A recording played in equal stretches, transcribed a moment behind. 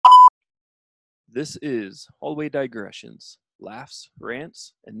This is Hallway Digressions, laughs,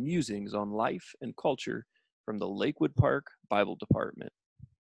 rants, and musings on life and culture from the Lakewood Park Bible Department.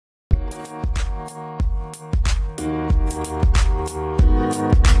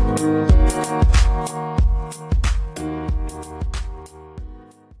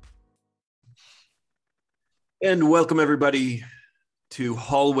 And welcome everybody to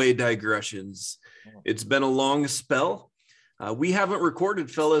Hallway Digressions. It's been a long spell. We haven't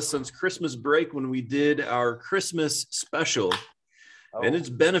recorded, fellas, since Christmas break when we did our Christmas special. And it's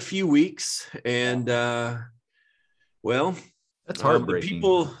been a few weeks, and well, that's heartbreaking.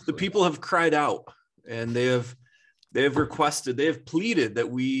 The people have cried out, and they have requested, they have pleaded that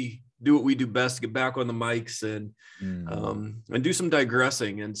we do what we do best, get back on the mics and do some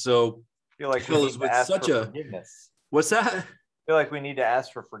digressing. And so I feel like fellas, with such a forgiveness. What's that? I feel like we need to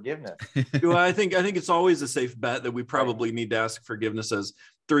ask for forgiveness. Well, I think it's always a safe bet that we probably need to ask forgiveness as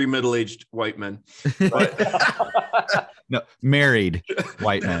three middle-aged white men. But no, married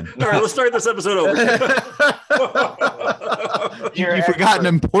white men. All right, let's start this episode over. You forgot an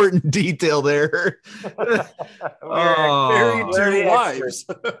important detail there. Married to wives.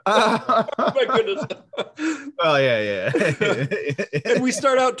 Oh my goodness. Oh yeah. And we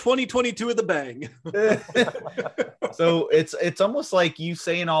start out 2022 with a bang. So it's almost like you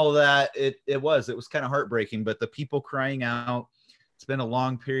saying all of that. It was kind of heartbreaking, but the people crying out. It's been a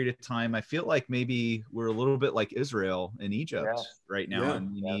long period of time. I feel like maybe we're a little bit like Israel in Egypt right now,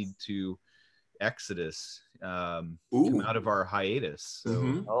 and we need to exodus, come out of our hiatus.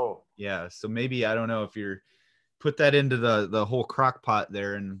 So, so maybe, I don't know if you're put that into the whole crock pot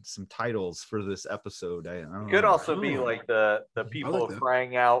there and some titles for this episode. I don't Could know. also be like the people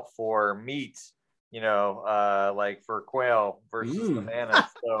crying out for meat, like for quail versus bananas.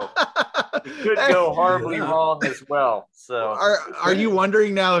 So it could go horribly wrong as well. So are you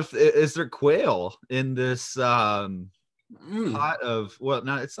wondering now is there quail in this pot of, well,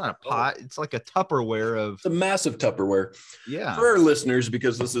 no, it's not a pot, it's like a Tupperware of, it's a massive Tupperware. Yeah. For our listeners,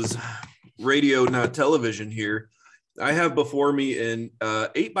 because this is radio, not television here, I have before me an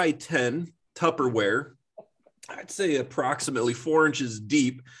 8x10 Tupperware, I'd say approximately 4 inches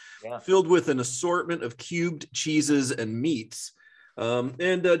deep, filled with an assortment of cubed cheeses and meats,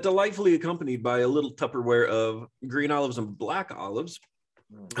 and delightfully accompanied by a little Tupperware of green olives and black olives.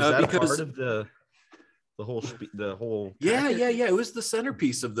 Is that part of the whole yeah it was the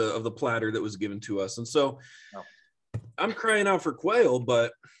centerpiece of the platter that was given to us. And so I'm crying out for quail,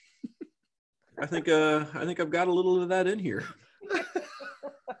 but I think I've got a little of that in here.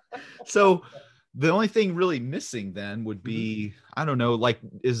 So the only thing really missing then would be, I don't know, like,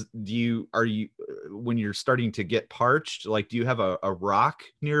 are you when you're starting to get parched, like, do you have a rock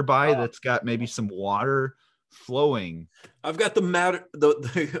nearby that's got maybe some water flowing? I've got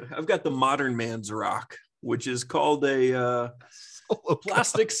I've got the modern man's rock, which is called a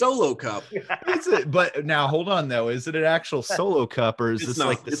plastic solo cup. Is it? But now hold on though, is it an actual solo cup, or is this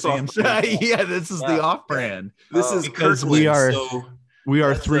like the Sam's? Yeah, this is the off-brand. This is because we are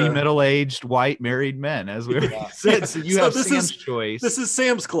three middle-aged white married men, as we already said. So you have Sam's choice. This is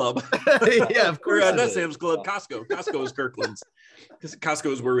Sam's Club. Yeah, of course. Not Sam's Club. Costco. Costco is Kirkland's. Because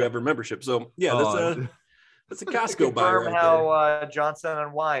Costco is where we have our membership. So yeah, that's a Costco buyer. Confirm how Johnson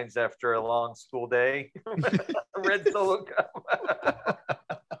unwinds after a long school day. Red Solo Cup.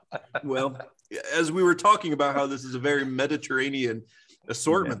 Well, as we were talking about how this is a very Mediterranean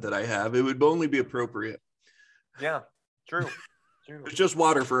assortment that I have, it would only be appropriate. Yeah, true. It's just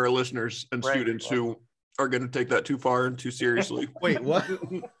water for our listeners and students who are going to take that too far and too seriously. Wait, what?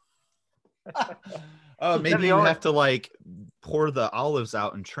 Maybe you have to like pour the olives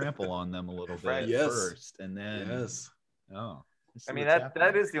out and trample on them a little bit first, and then I mean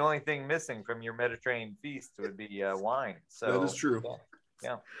that is the only thing missing from your Mediterranean feast would be wine. So that is true.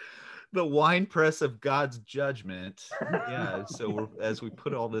 Yeah. The wine press of God's judgment. Yeah. So as we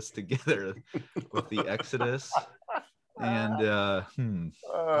put all this together with the Exodus. And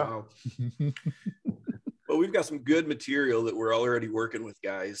wow. Well, we've got some good material that we're already working with,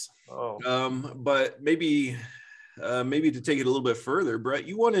 guys. But maybe to take it a little bit further, Brett,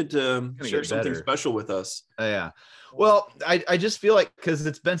 you wanted to share something special with us. Yeah. Well, I just feel like, because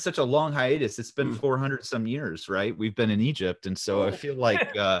it's been such a long hiatus, it's been 400 some years, right? We've been in Egypt, and so I feel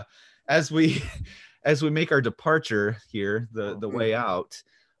like as we make our departure here, the way out.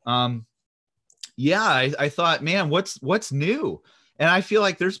 I thought, man, what's new? And I feel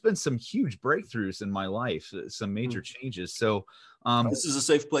like there's been some huge breakthroughs in my life, some major changes. So this is a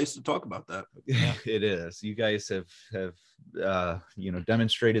safe place to talk about that. It is. You guys have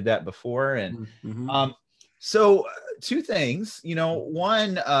demonstrated that before. And So two things, you know,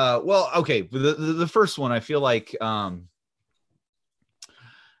 one, well, okay. The first one, I feel like,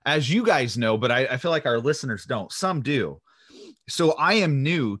 as you guys know, but I feel like our listeners don't, some do. So I am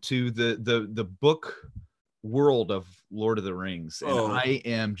new to the book world of Lord of the Rings. And I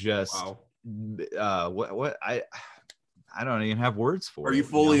am just, what I don't even have words for it. Are you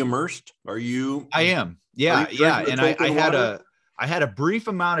fully immersed? Are you? I am. Yeah. And I had a brief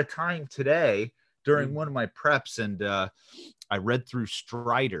amount of time today during one of my preps, and I read through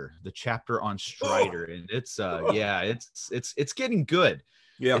Strider, the chapter on Strider, and it's it's getting good.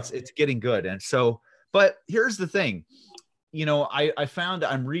 Yeah, it's getting good. And so, but here's the thing, you know, I found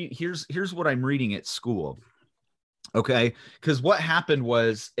here's what I'm reading at school. Okay, because what happened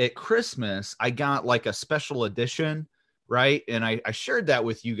was at Christmas I got like a special edition, right? And I shared that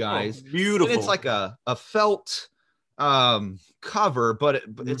with you guys. Beautiful. And it's like a felt cover, but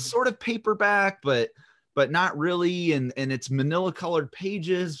it's sort of paperback, but not really, and it's manila colored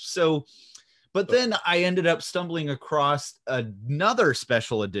pages. So, but then I ended up stumbling across another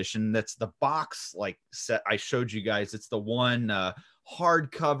special edition. That's the box like set I showed you guys. It's the one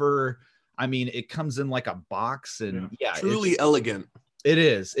hardcover. I mean, it comes in like a box, and truly elegant. It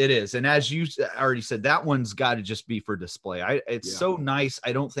is. And as you already said, that one's got to just be for display. It's so nice.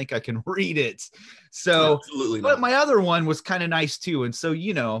 I don't think I can read it. So, absolutely not. But my other one was kind of nice too. And so,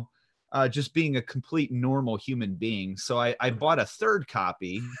 you know, just being a complete normal human being. So I bought a third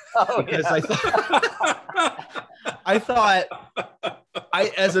copy because I thought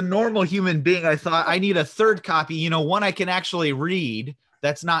as a normal human being, I thought I need a third copy, you know, one I can actually read.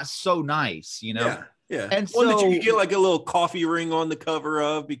 That's not so nice, you know? Yeah. And one that you could get like a little coffee ring on the cover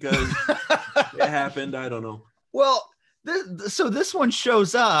of because it happened. I don't know. Well, so this one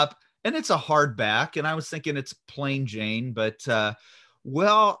shows up and it's a hardback, and I was thinking it's plain Jane, but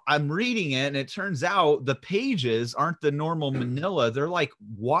well, I'm reading it and it turns out the pages aren't the normal manila. They're like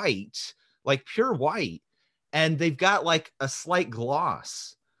white, like pure white. And they've got like a slight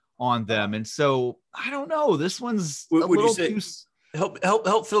gloss on them. And so I don't know, this one's a little too... Help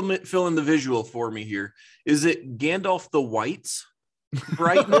fill in the visual for me here. Is it Gandalf the White's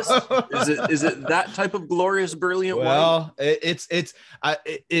brightness? is it that type of glorious, brilliant white? Well,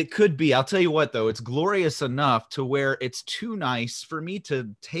 it could be. I'll tell you what, though, it's glorious enough to where it's too nice for me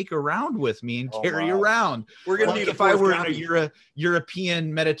to take around with me and carry around. We're gonna need if I were a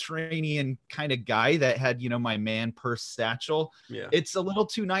European Mediterranean kind of guy that had, you know, my man purse satchel. Yeah, it's a little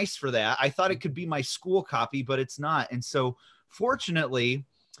too nice for that. I thought it could be my school copy, but it's not. And so, fortunately,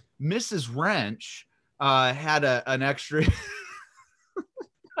 Mrs. Wrench had an extra.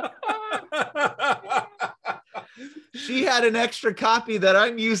 She had an extra copy that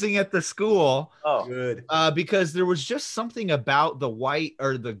I'm using at the school. Oh, good. Because there was just something about the white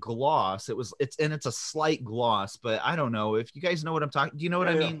or the gloss. It's a slight gloss, but I don't know if you guys know what I'm talking. Do you know what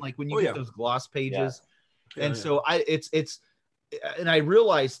I mean? Like when you get those gloss pages. So and I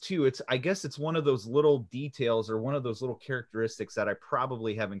realized too, I guess it's one of those little details or one of those little characteristics that I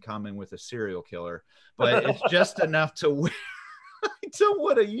probably have in common with a serial killer, but it's just enough to I don't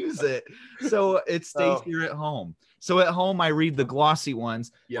want to use it. So it stays here at home. So at home, I read the glossy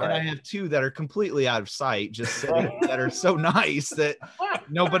ones, and I have two that are completely out of sight, just sitting that are so nice that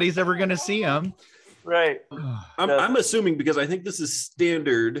nobody's ever going to see them. Right. I'm assuming, because I think this is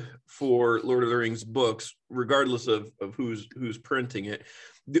standard for Lord of the Rings books, regardless of who's printing it.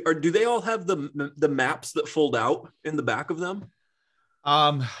 Do they all have the maps that fold out in the back of them?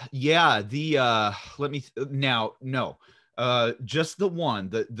 Yeah. No. Just the one,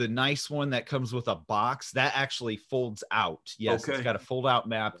 the nice one that comes with a box that actually folds out. Yes, It's got a fold out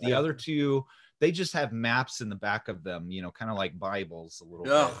map. The other two, they just have maps in the back of them, you know, kind of like Bibles a little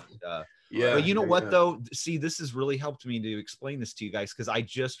bit. But you know what, though? See, this has really helped me to explain this to you guys, because I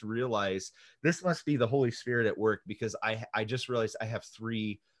just realized this must be the Holy Spirit at work, because I just realized I have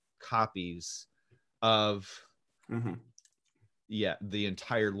 3 copies of the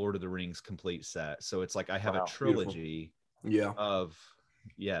entire Lord of the Rings complete set. So it's like I have a trilogy of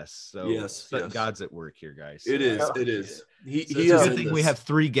God's at work here, guys. It is. It's a good thing we have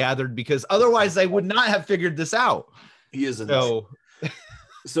 3 gathered, because otherwise I would not have figured this out. He is in so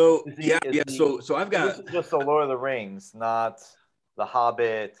So So I've got, this is just the Lord of the Rings, not the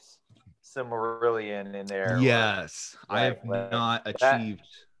Hobbit, Silmarillion in there. Yes, I have not achieved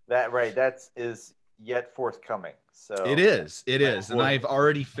that. Right, that is yet forthcoming. So it is, and I've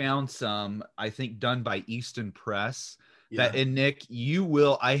already found some, I think, done by Easton Press, That, and Nick, you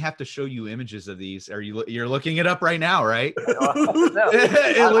will. I have to show you images of these. You're looking it up right now, right?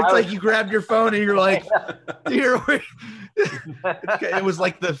 It looks like you grabbed your phone and you're like, here. It was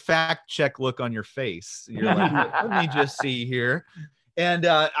like the fact check look on your face. You're like, let me just see here. And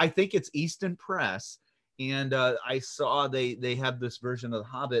I think it's Easton Press. And I saw they have this version of The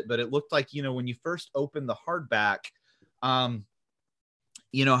Hobbit, but it looked like, when you first open the hardback,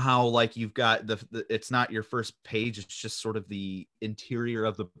 you know how like you've got the it's not your first page, it's just sort of the interior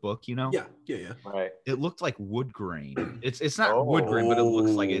of the book, Yeah. Right. It looked like wood grain. It's not wood grain, but it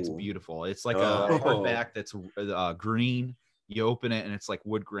looks like it's beautiful. It's like a hardback that's green. You open it and it's like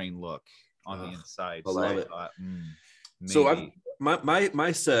wood grain look on the inside. I love it. So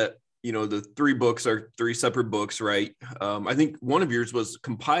my set, the 3 books are 3 separate books, right? I think one of yours was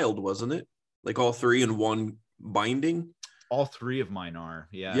compiled, wasn't it? Like all 3 in one binding. All 3 of mine are.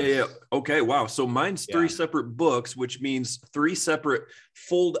 Yeah. Okay. Wow. So mine's 3 separate books, which means 3 separate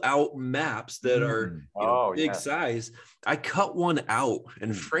fold out maps that are big size. I cut one out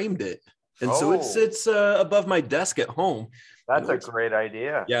and framed it. And so it sits above my desk at home. That's a great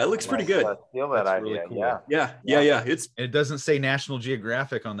idea. Yeah, it looks pretty good. Steal that idea. Really cool. Yeah. It doesn't say National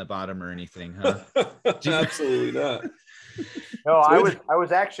Geographic on the bottom or anything, huh? Absolutely not. No, I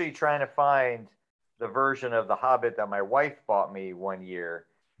was actually trying to find the version of The Hobbit that my wife bought me one year.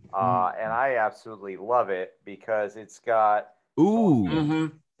 And I absolutely love it because it's got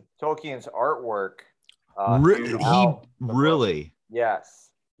Tolkien's artwork. Really? Yes.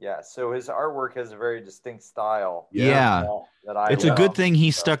 So his artwork has a very distinct style. Yeah. It's a good thing he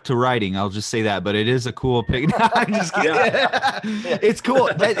stuck to writing. I'll just say that, but it is a cool pic. I'm just kidding. It's cool.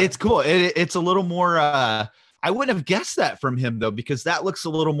 It's cool. It's a little more, I wouldn't have guessed that from him though, because that looks a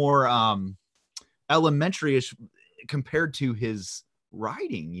little more, elementary-ish compared to his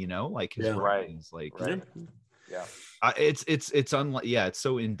writing, like his writings, it's unlike, it's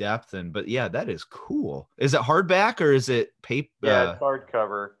so in depth, but that is cool. Is it hardback or is it paper? Yeah, it's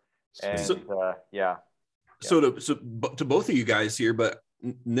hardcover. And So to both of you guys here, but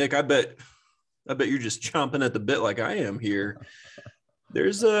Nick, I bet you're just chomping at the bit like I am here.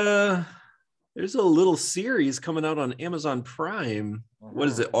 There's a little series coming out on Amazon Prime. What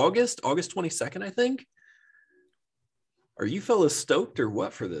is it? August 22nd, I think. Are you fellas stoked or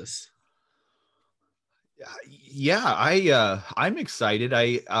what for this? Yeah, I'm excited.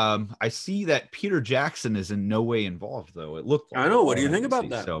 I see that Peter Jackson is in no way involved, though. It looked like I know. What do you think about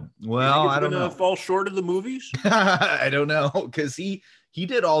that? So, well, I don't know. Fall short of the movies? I don't know, because he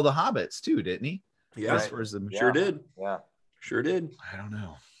did all the Hobbits too, didn't he? Yeah, sure did. Yeah, sure did. I don't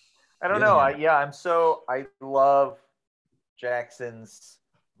know. I love Jackson's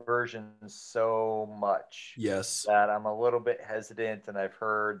version so much. Yes. That I'm a little bit hesitant, and I've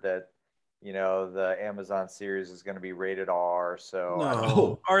heard that the Amazon series is going to be rated R.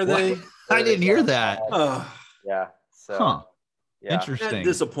 So are they? I didn't hear that. Yeah. So Interesting. That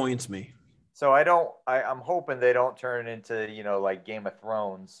disappoints me. So I'm hoping they don't turn into like Game of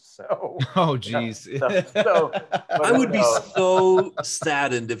Thrones. So geez. I would be so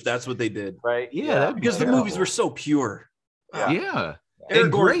saddened if that's what they did. Right. Yeah. Because the movies were so pure. Yeah.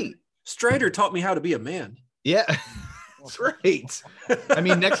 And great. Strider taught me how to be a man. Yeah. That's right. I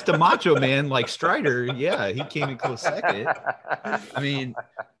mean, next to Macho Man, like Strider, he came in close second. I mean,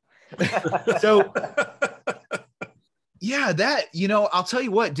 so I'll tell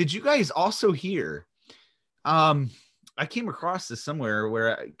you what. Did you guys also hear? I came across this somewhere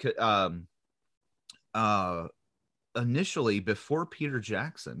where I could, initially, before Peter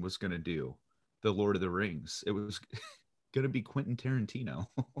Jackson was going to do the Lord of the Rings, it was going to be Quentin Tarantino.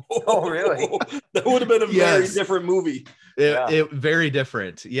 Oh, really? That would have been a very different movie. Very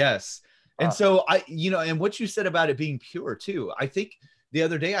different. Yes. And so and what you said about it being pure too, I think the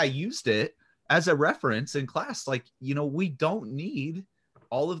other day I used it as a reference in class. Like, we don't need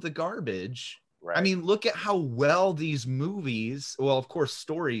all of the garbage. Right. I mean, look at how well these movies, well, of course,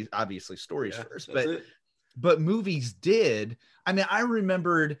 stories first, but movies did. I mean, I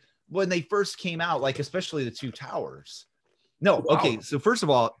remembered when they first came out, like, especially the Two Towers. No. Wow. Okay. So first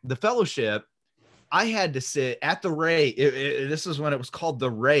of all, the Fellowship, I had to sit at the Rave. This is when it was called the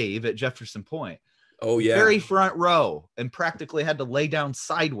Rave at Jefferson Point. Oh yeah. Very front row, and practically had to lay down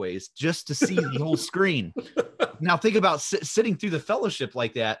sideways just to see the whole screen. Now think about sitting through the Fellowship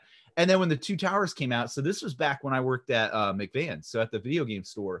like that. And then when the Two Towers came out, so this was back when I worked at McVans, so at the video game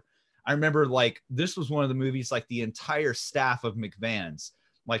store. I remember like this was one of the movies, like the entire staff of McVans,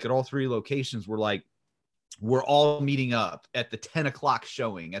 like at all 3 locations, were like, we're all meeting up at the 10 o'clock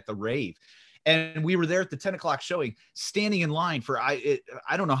showing at the Rave. And we were there at the 10 o'clock showing, standing in line for I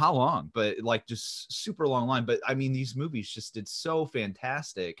don't know how long, but like just super long line. But I mean, these movies just did so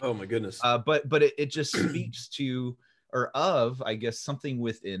fantastic. Oh my goodness. But it just speaks to, or of, I guess, something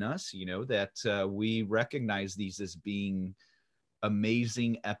within us, you know, that we recognize these as being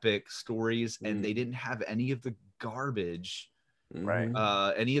amazing, epic stories, and they didn't have any of the garbage, right?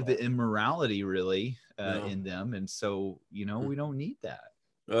 Any of the immorality really in them, and so, you know, we don't need that.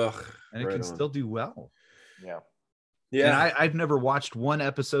 And it can still do well. Yeah. And I've never watched one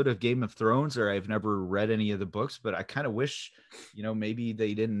episode of Game of Thrones, or I've never read any of the books, but I kind of wish, you know, maybe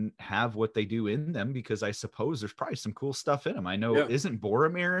they didn't have what they do in them, because I suppose there's probably some cool stuff in them. I know, isn't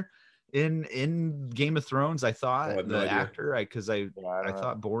Boromir in Game of Thrones? I thought the actor, because I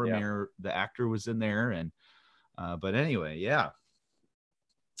thought Boromir, the actor, was in there, and but anyway,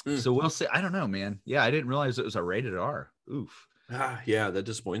 so we'll see. I don't know, man. Yeah, I didn't realize it was a rated R. Oof. Yeah, that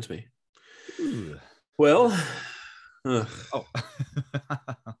disappoints me. Well,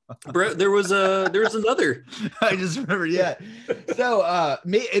 Brett, there was another. I just remembered. Yeah. So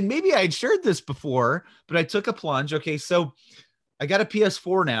maybe I'd shared this before, but I took a plunge. Okay, so I got a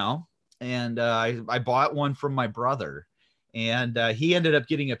PS4 now, and I bought one from my brother, and he ended up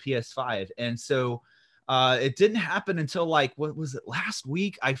getting a PS5, and so it didn't happen until, like, what was it, last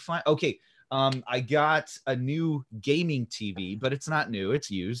week? I got a new gaming TV, but it's not new. It's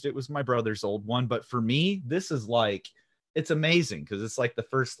used. It was my brother's old one. But for me, this is like, it's amazing, because it's like the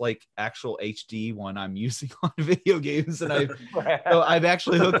first like actual HD one I'm using on video games. And I've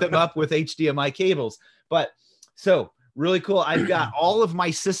actually hooked them up with HDMI cables. But so really cool. I've got all of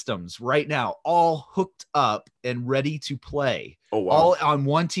my systems right now, all hooked up and ready to play. Oh, wow. All on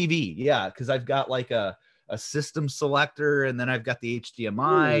one TV. Yeah. Because I've got like a system selector, and then I've got the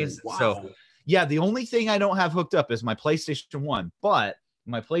HDMIs. Ooh, wow. So yeah, the only thing I don't have hooked up is my PlayStation 1, but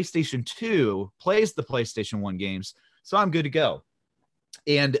my PlayStation 2 plays the PlayStation 1 games, so I'm good to go.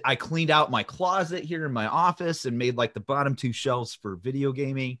 And I cleaned out my closet here in my office and made like the bottom two shelves for video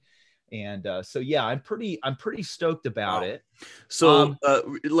gaming. And so yeah, I'm pretty stoked about it. So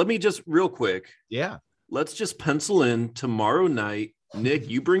let me just real quick. Yeah. Let's just pencil in tomorrow night. Nick,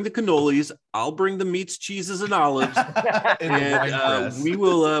 you bring the cannolis. I'll bring the meats, cheeses, and olives, and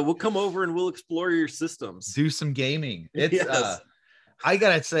we'll come over and we'll explore your systems. Do some gaming. It's I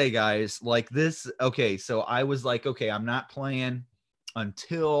gotta say, guys, like this. Okay, so I was like, okay, I'm not playing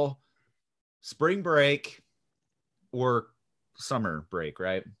until spring break or summer break,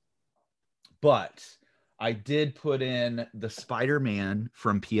 right? But I did put in the Spider-Man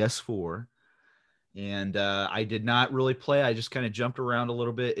from PS4. And I did not really play. I just kind of jumped around a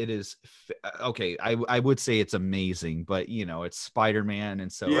little bit. It is okay. I would say it's amazing, but you know, it's Spider-Man, and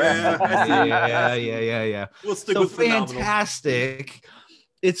so yeah. We'll stick with fantastic.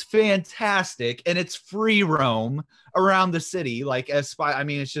 It's fantastic, and it's free roam around the city, like I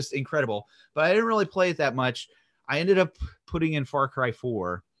mean, it's just incredible. But I didn't really play it that much. I ended up putting in Far Cry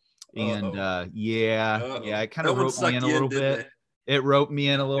 4, and it kind of roped me in a little bit. It roped me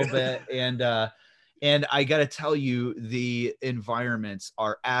in a little bit, and I got to tell you, the environments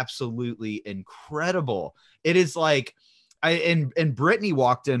are absolutely incredible. It is like, and Brittany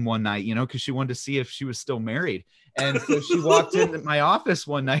walked in one night, you know, because she wanted to see if she was still married. And so she walked into my office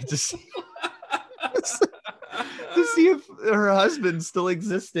one night to see if her husband still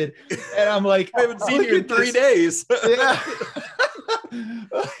existed. And I'm like, I haven't seen you in 3 days. Yeah.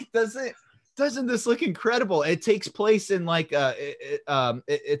 Doesn't this look incredible? It takes place in like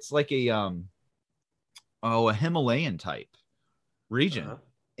it's like a Himalayan type region.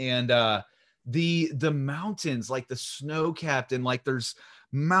 And the mountains, like the snow capped, and like there's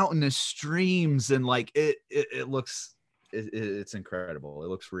mountainous streams, and like it looks it's incredible. It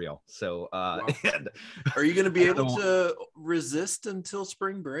looks real. So wow. Are you going to be able to resist until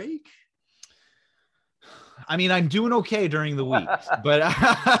spring break? I mean, I'm doing okay during the week, but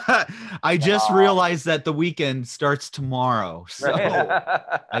I just realized that the weekend starts tomorrow. So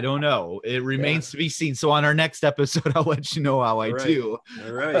I don't know. It remains to be seen. So on our next episode, I'll let you know how I do.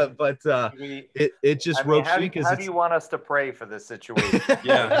 All right. But it just ropes me. How do you want us to pray for this situation?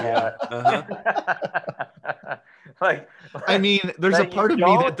 I mean, there's a part of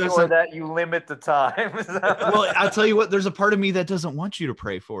me that doesn't. That you limit the time. Well, I'll tell you what. There's a part of me that doesn't want you to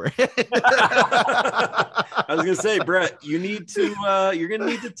pray for it. I was gonna say, Brett, you're gonna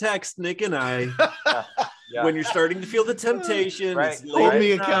need to text Nick and I when you're starting to feel the temptation. Hold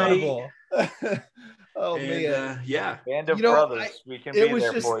me accountable. Oh and, man, yeah, Band of brothers, we can be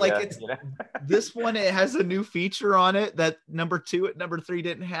there for you. This one, it has a new feature on it that number 2 and number 3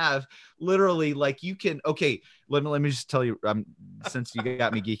 didn't have. Literally, like you can. Okay, let me just tell you. Since you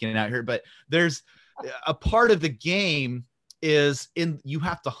got me geeking out here, but there's a part of the game is you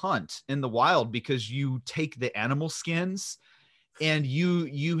have to hunt in the wild because you take the animal skins. And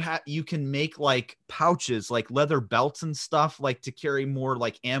you can make like pouches, like leather belts and stuff, like to carry more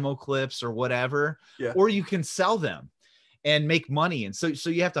like ammo clips or whatever. Yeah. Or you can sell them and make money. And so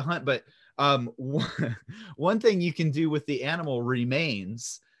you have to hunt. But one thing you can do with the animal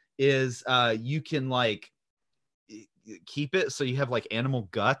remains is you can like keep it so you have like animal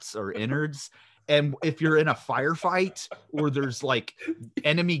guts or innards. And if you're in a firefight or there's like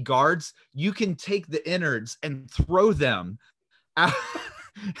enemy guards, you can take the innards and throw them.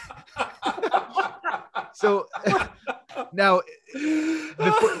 So now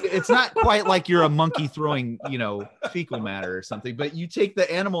it's not quite like you're a monkey throwing, fecal matter or something, but you take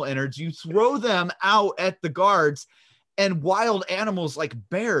the animal innards, you throw them out at the guards, and wild animals like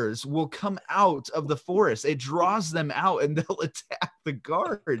bears will come out of the forest. It draws them out and they'll attack the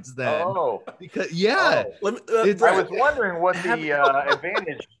guards then. Oh, because I was wondering what the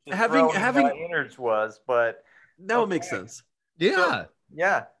advantage to having innards was, but now it makes sense. Yeah. So,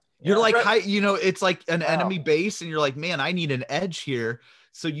 yeah. You're like, it's like an enemy base, and you're like, man, I need an edge here.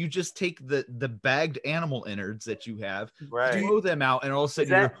 So you just take the bagged animal innards that you have, throw them out, and all of a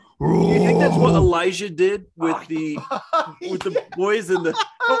sudden do you think that's what Elijah did with the boys in the?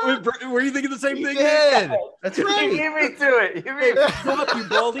 Were you thinking the same thing? Did. That's right. He beat me to it. Go up, you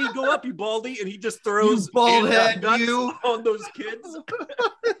baldy! Go up, you baldy! And he just throws bald head nuts on those kids.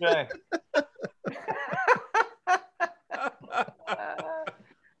 Okay.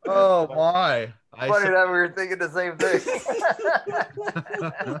 Oh my! Funny that we were thinking the same thing.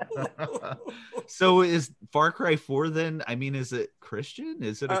 So is Far Cry 4 then? I mean, is it Christian?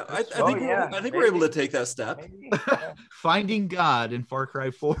 Is it? I think we're able to take that step. Finding God in Far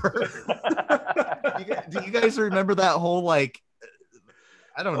Cry 4. Do you guys remember that whole like?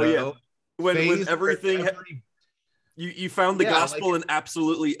 I don't know. Yeah. When everything. You found the gospel in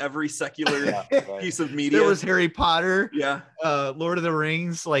absolutely every secular piece of media. There was Harry Potter, Lord of the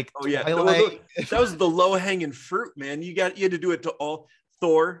Rings, like Twilight. That was the low hanging fruit, man. You had to do it to all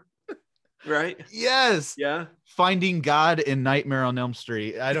Thor, right? Yes. Yeah. Finding God in Nightmare on Elm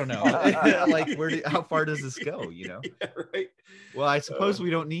Street. I don't know. Like how far does this go? Yeah, right. Well, I suppose we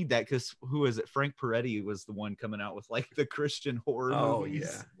don't need that because who is it? Frank Peretti was the one coming out with like the Christian horror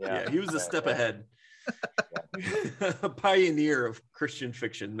movies. Yeah. He was a step ahead. A pioneer of Christian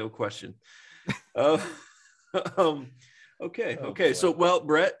fiction, no question. Okay. So, well,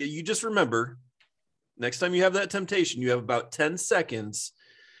 Brett, you just remember next time you have that temptation, you have about 10 seconds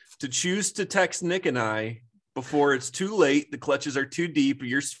to choose to text Nick and I before it's too late. The clutches are too deep.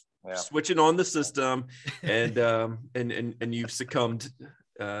 You're switching on the system, and you've succumbed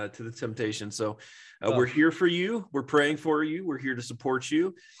to the temptation. So, we're here for you. We're praying for you. We're here to support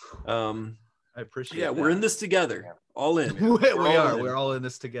you. I appreciate it. We're in this together. All in. We're all in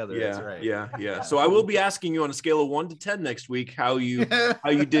this together. Yeah, that's right. Yeah. So I will be asking you on a scale of 1 to 10 next week how you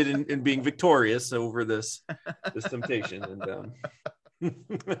did in being victorious over this temptation.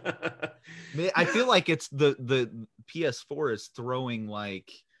 And I feel like it's the PS4 is throwing like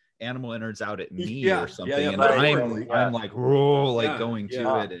animal innards out at me or something, and I'm like going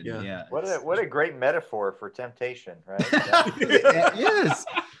to it, and what a great metaphor for temptation, right?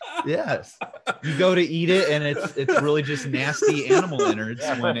 Yes. You go to eat it, and it's really just nasty animal innards.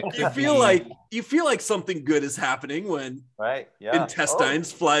 When it you feel like something good is happening when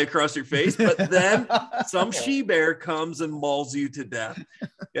intestines fly across your face, but then some she bear comes and mauls you to death.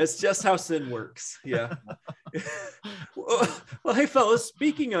 It's just how sin works. Yeah. Well, hey, fellas.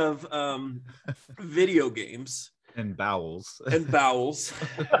 Speaking of video games and bowels, and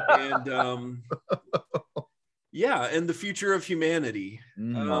and the future of humanity.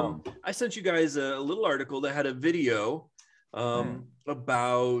 I sent you guys a little article that had a video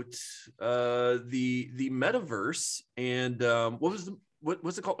about the metaverse and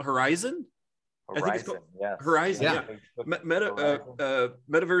what's it called? Horizon? I think it's called Horizon. Yeah.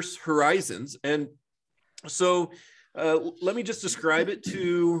 Metaverse Horizons. And so let me just describe it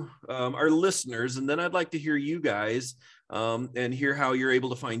to our listeners, and then I'd like to hear you guys and hear how you're able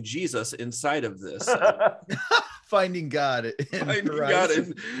to find Jesus inside of this. Finding God in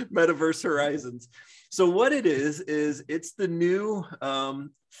Metaverse Horizons. So what it is it's the new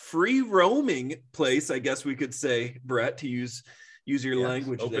free roaming place, I guess we could say, Brett, to use your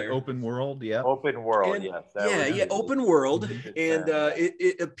language there. Open world, Open world, open world. And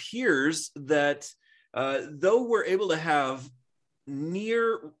it appears that though we're able to have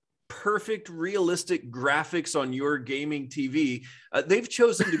near perfect realistic graphics on your gaming TV, they've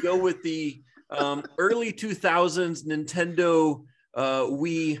chosen to go with the early 2000s Nintendo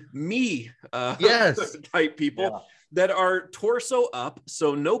Wii Me yes. type people that are torso up,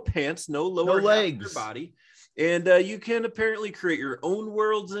 so no pants, no lower legs, your body. And you can apparently create your own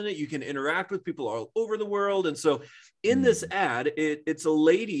worlds in it. You can interact with people all over the world. And so in this ad, it's a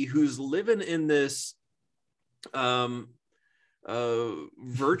lady who's living in this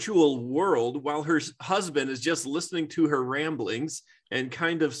virtual world while her husband is just listening to her ramblings and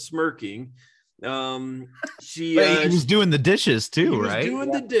kind of smirking. He was doing the dishes too, right?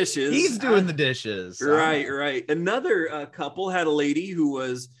 Doing the dishes. He's doing the dishes. Right. Another couple had a lady who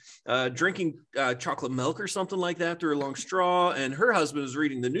was drinking chocolate milk or something like that through a long straw, and her husband was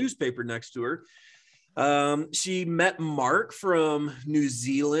reading the newspaper next to her. She met Mark from New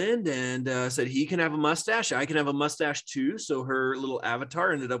Zealand and said he can have a mustache. I can have a mustache too. So her little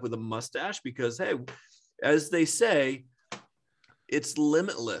avatar ended up with a mustache because, hey, as they say, it's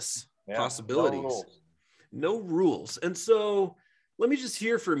limitless possibilities. No rules. And so let me just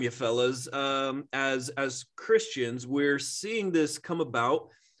hear from you fellas. As Christians, we're seeing this come about.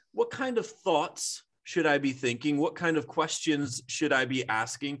 What kind of thoughts should I be thinking? What kind of questions should I be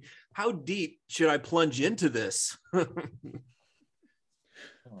asking? How deep should I plunge into this?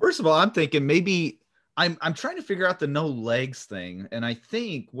 First of all, I'm thinking maybe I'm trying to figure out the no legs thing. And I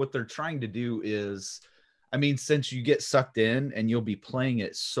think what they're trying to do is, I mean, since you get sucked in and you'll be playing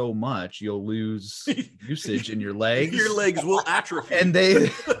it so much, you'll lose usage in your legs. Your legs will atrophy. And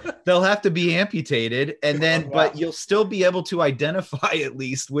they'll have to be amputated. And then, but you'll still be able to identify at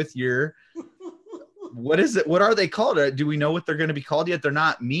least with your, what is it? What are they called? Do we know what they're going to be called yet? They're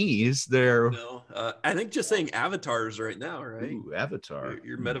not me's. They're I think just saying avatars right now, right? Ooh, avatar.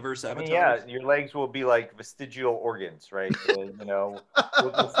 Your metaverse avatar. Yeah, your legs will be like vestigial organs, right? We'll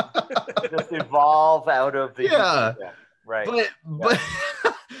just evolve out of the right. But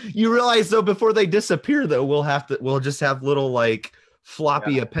you realize though, before they disappear, though, we'll just have little like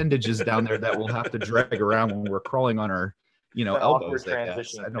floppy appendages down there that we'll have to drag around when we're crawling on our elbows.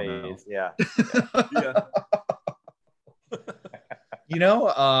 Transition phase. Yeah.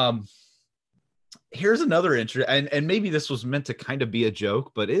 Here's another and maybe this was meant to kind of be a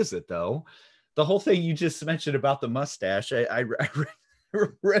joke, but is it though? The whole thing you just mentioned about the mustache, I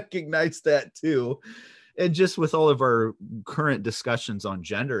recognize that too. And just with all of our current discussions on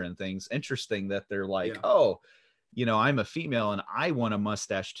gender and things, interesting that they're like, I'm a female and I want a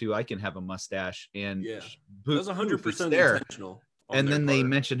mustache too. I can have a mustache. And that's 100% intentional. And then they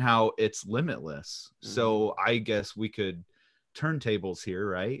mention how it's limitless. Mm-hmm. So I guess we could turntables here,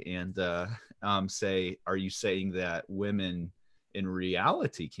 right? And say, are you saying that women in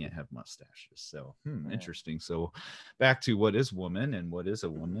reality can't have mustaches? So interesting. So back to what is woman and what is a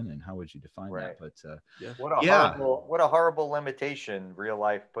woman and how would you define that? But what a horrible limitation real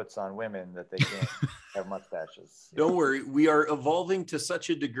life puts on women that they can't have mustaches. Don't worry, we are evolving to such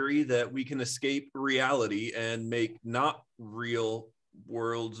a degree that we can escape reality and make not real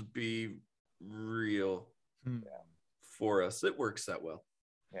worlds be real for us. It works that well.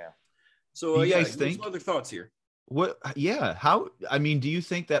 So do you guys think some other thoughts here? How, I mean, do you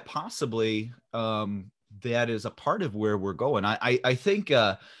think that possibly that is a part of where we're going? I think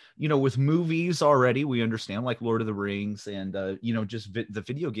with movies already, we understand, like Lord of the Rings and just the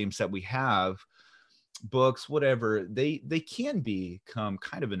video games that we have, books, whatever, they can become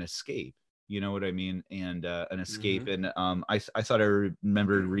kind of an escape, you know what I mean? And an escape. And I thought I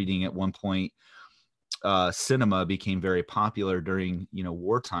remembered reading at one point, cinema became very popular during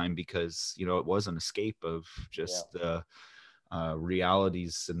wartime because it was an escape of just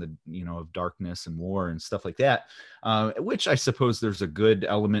realities and the of darkness and war and stuff like that, which I suppose there's a good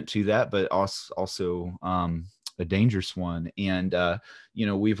element to that, but also a dangerous one. And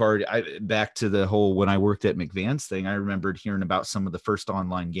we've already back to the whole when I worked at McVan's thing, I remembered hearing about some of the first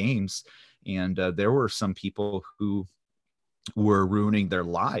online games, and there were some people who were ruining their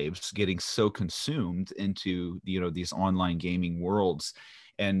lives, getting so consumed into these online gaming worlds.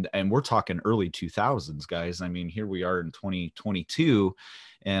 And we're talking early 2000s, guys. I mean, here we are in 2022,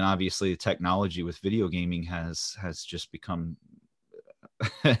 and obviously the technology with video gaming has just become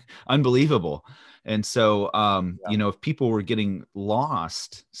unbelievable. And so if people were getting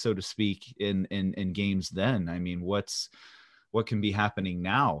lost, so to speak, in games then, I mean, what can be happening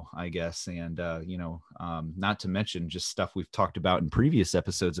now, I guess. And, not to mention just stuff we've talked about in previous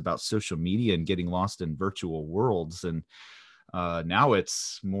episodes about social media and getting lost in virtual worlds. And Now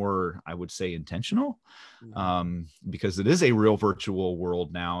it's more, I would say, intentional, because it is a real virtual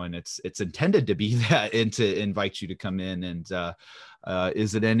world now, and it's intended to be that, and to invite you to come in. And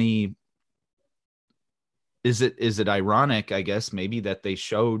is it ironic, I guess, maybe, that they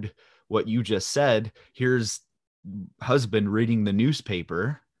showed what you just said? Here's husband reading the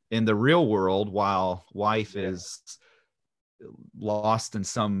newspaper in the real world while wife is lost in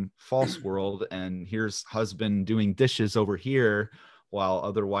some false world, and here's husband doing dishes over here while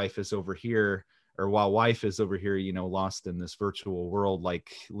other wife is over here, or while wife is over here, lost in this virtual world,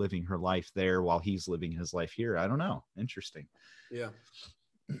 like living her life there while he's living his life here. I don't know. Interesting. Yeah.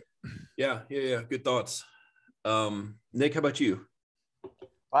 Good thoughts. Nick, how about you?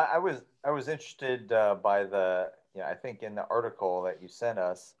 I was interested by the, I think in the article that you sent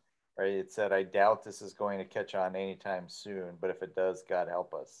us, right, it said, I doubt this is going to catch on anytime soon, but if it does, God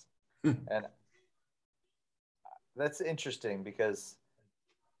help us. And that's interesting, because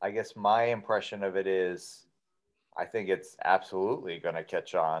I guess my impression of it is, I think it's absolutely going to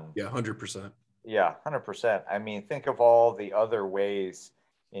catch on. Yeah, 100%. Yeah, 100%. I mean, think of all the other ways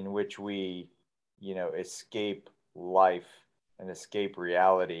in which we, escape life and escape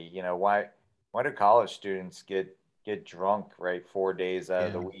reality. Why do college students get drunk, right, 4 days out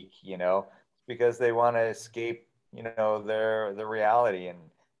of the week? It's because they want to escape, the reality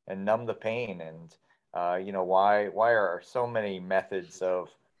and numb the pain. And why are so many methods of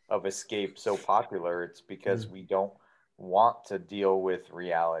escape so popular? It's because we don't want to deal with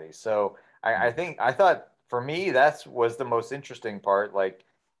reality. So I thought for me, that was the most interesting part. Like,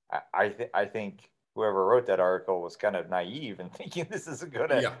 I think whoever wrote that article was kind of naive and thinking this isn't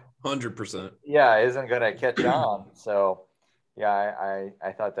gonna, 100%. Isn't gonna catch on. So I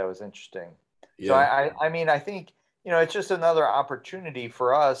thought that was interesting. So I mean, I think, it's just another opportunity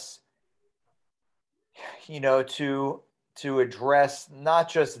for us, to address not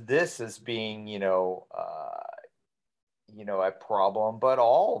just this as being, a problem, but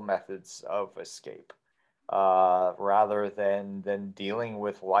all methods of escape, rather than dealing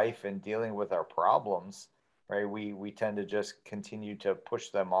with life and dealing with our problems, right? We tend to just continue to push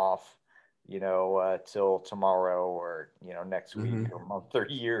them off, till tomorrow, or, next week or month or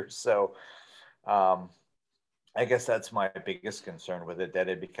year. So, I guess that's my biggest concern with it, that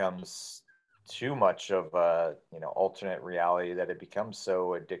it becomes too much of a, alternate reality, that it becomes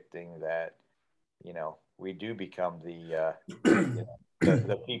so addicting that, we do become the,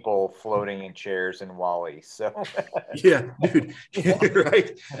 the people floating in chairs in Wall-E. So yeah, dude,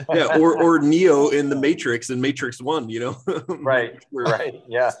 right? Yeah, or Neo in the Matrix, in Matrix 1, right, right,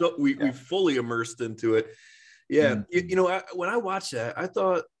 yeah. So we fully immersed into it. Yeah, when I watched that, I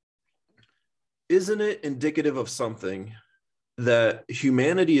thought, isn't it indicative of something that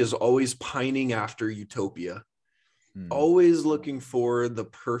humanity is always pining after utopia, always looking for the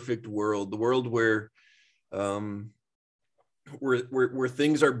perfect world, the world where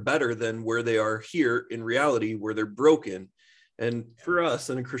things are better than where they are here in reality, where they're broken. And for us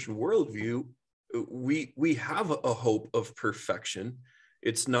in a Christian worldview, we have a hope of perfection.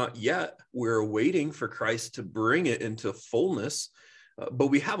 It's not yet. We're waiting for Christ to bring it into fullness, but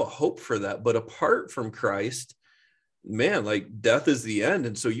we have a hope for that. But apart from Christ, man, like, death is the end.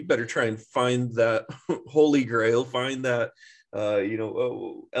 And so you better try and find that holy grail, find that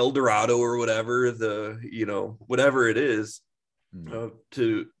El Dorado or whatever, whatever it is,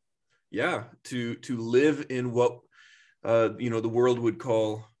 to live in what the world would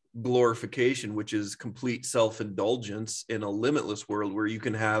call glorification, which is complete self-indulgence in a limitless world where you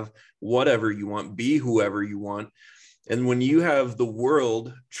can have whatever you want, be whoever you want. And when you have the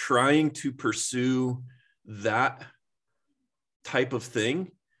world trying to pursue that type of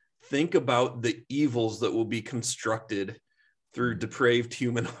thing, think about the evils that will be constructed through depraved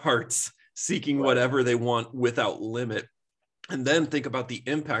human hearts seeking whatever they want without limit. And then think about the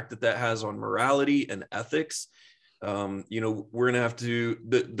impact that has on morality and ethics. We're going to have to,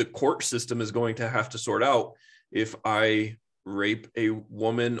 the court system is going to have to sort out, if I rape a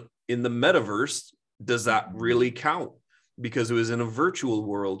woman in the metaverse, does that really count? Because it was in a virtual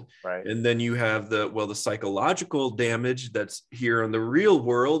world. Right. And then you have the psychological damage that's here in the real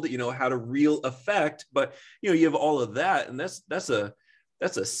world, had a real effect, but you have all of that. And that's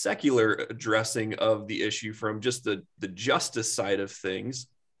a secular addressing of the issue from just the justice side of things.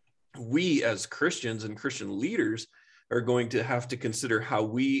 We as Christians and Christian leaders are going to have to consider how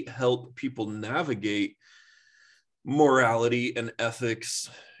we help people navigate morality and ethics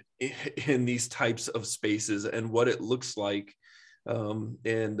in these types of spaces and what it looks like.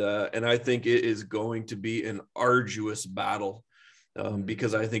 And I think it is going to be an arduous battle,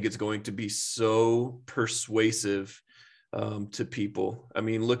 because I think it's going to be so persuasive to people. I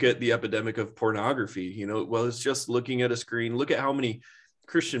mean, look at the epidemic of pornography. You know, well, it's just looking at a screen. Look at how many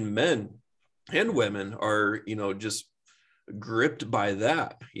Christian men and women are, you know, just gripped by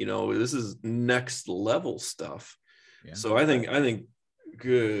that. You know, this is next level stuff. Yeah. So I think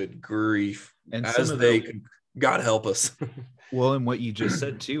good grief, and as God help us. Well, and what you just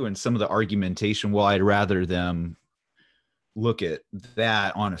said too, and some of the argumentation, well, I'd rather them look at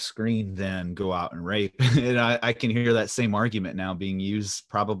that on a screen than go out and rape. And I can hear that same argument now being used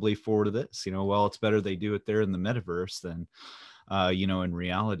probably for this, you know, well, it's better they do it there in the metaverse than, you know, in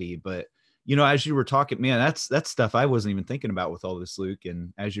reality. But, you know, as you were talking, man, that's stuff I wasn't even thinking about with all this, Luke.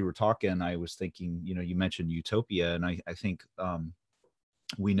 And as you were talking, I was thinking, you know, you mentioned utopia. And I think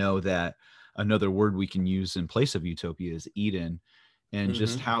we know that another word we can use in place of utopia is Eden. And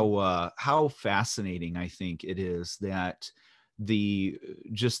just how fascinating I think it is that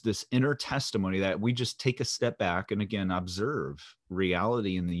just this inner testimony that we just take a step back and again observe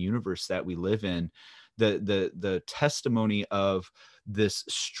reality in the universe that we live in, the testimony of this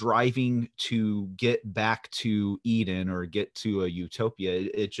striving to get back to Eden or get to a utopia.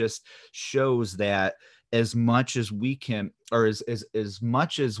 It just shows that as much as we can, or as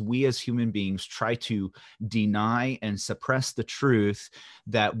much as we as human beings try to deny and suppress the truth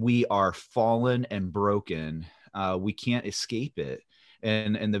that we are fallen and broken, we can't escape it.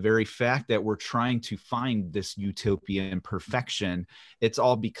 And the very fact that we're trying to find this utopian perfection, it's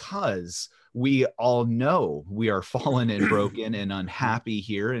all because we all know we are fallen and broken and unhappy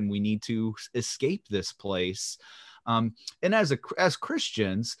here, and we need to escape this place. And as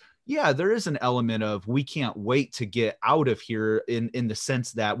Christians, yeah, there is an element of we can't wait to get out of here in the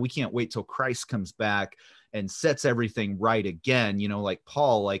sense that we can't wait till Christ comes back and sets everything right again. You know, like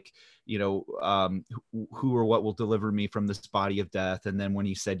Paul, like, you know, who or what will deliver me from this body of death? And then when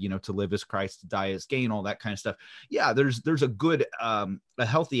he said, you know, to live as Christ, to die as gain, all that kind of stuff. Yeah, there's a good, a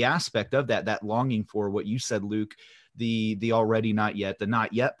healthy aspect of that longing for what you said, Luke, the already not yet, the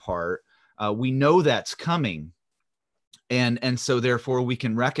not yet part. We know that's coming. And so therefore we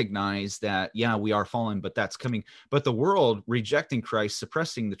can recognize that, yeah, we are fallen, but that's coming. But the world rejecting Christ,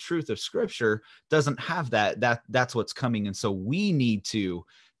 suppressing the truth of Scripture doesn't have that's what's coming. And so we need to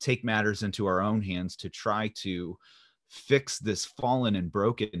take matters into our own hands to try to fix this fallen and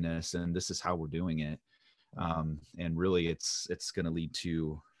brokenness. And this is how we're doing it. And really it's going to lead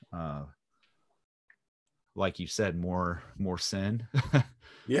to, like you said, more sin.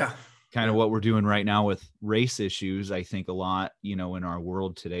 Yeah. Kind of what we're doing right now with race issues. I think a lot, you know, in our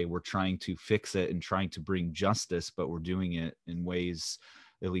world today, we're trying to fix it and trying to bring justice, but we're doing it in ways,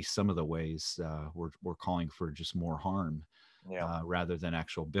 at least some of the ways, we're calling for just more harm, rather than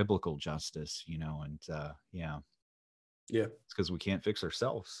actual biblical justice, you know. And yeah, it's because we can't fix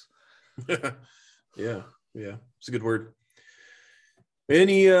ourselves. yeah, it's a good word.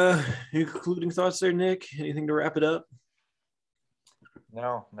 Any concluding thoughts there, Nick? Anything to wrap it up?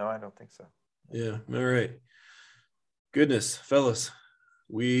 No, I don't think so. Yeah. All right. Goodness, fellas,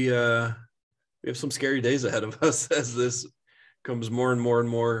 we have some scary days ahead of us as this comes more and more and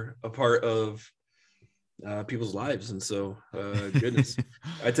more a part of people's lives. And so, goodness,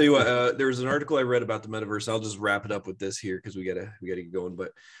 I tell you what, there was an article I read about the metaverse. I'll just wrap it up with this here because we gotta get going.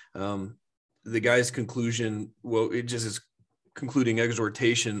 But the guy's conclusion, well, it just is concluding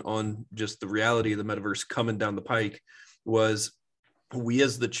exhortation on just the reality of the metaverse coming down the pike was, we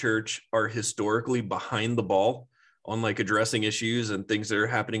as the church are historically behind the ball on like addressing issues and things that are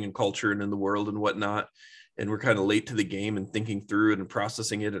happening in culture and in the world and whatnot. And we're kind of late to the game and thinking through it and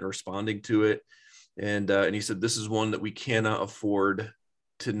processing it and responding to it. And he said, this is one that we cannot afford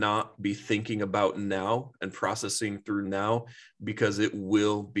to not be thinking about now and processing through now, because it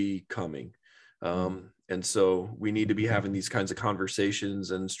will be coming. And so we need to be having these kinds of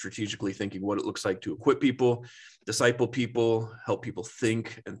conversations and strategically thinking what it looks like to equip people, disciple people, help people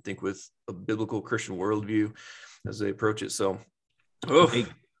think with a biblical Christian worldview as they approach it. So, hey,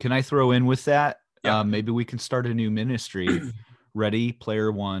 can I throw in with that? Yeah. Maybe we can start a new ministry, Ready Player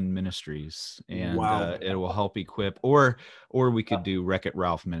One Ministries, and it will help equip, or we could do Wreck-It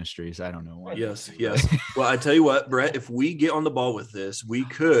Ralph Ministries. I don't know. Yes. Well, I tell you what, Brett, if we get on the ball with this, we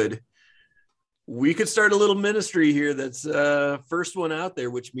could start a little ministry here that's first one out there,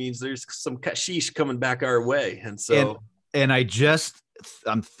 which means there's some kashish coming back our way. And so, and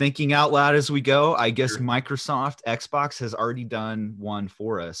I'm thinking out loud as we go. I guess Microsoft Xbox has already done one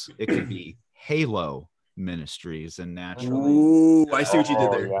for us. It could be Halo Ministries, and naturally. Ooh, I see what you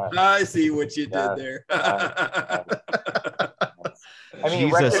did there. Yeah. I see what you did there. I mean,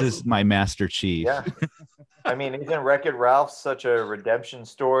 Jesus is my Master Chief. Yeah. I mean, isn't Wreck-It Ralph such a redemption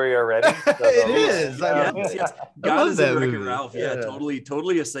story already? So, It is. Yes. I God love is that in Wreck-It movie. Ralph. Yeah,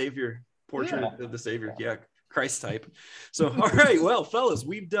 totally a savior. Portrait of the savior. Yeah, Christ type. So, all right, well, fellas,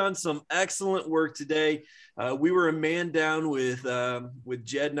 we've done some excellent work today. We were a man down with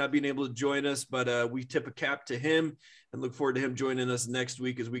Jed not being able to join us, but we tip a cap to him and look forward to him joining us next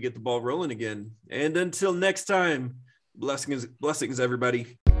week as we get the ball rolling again. And until next time, blessings,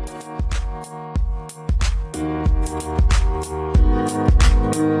 everybody.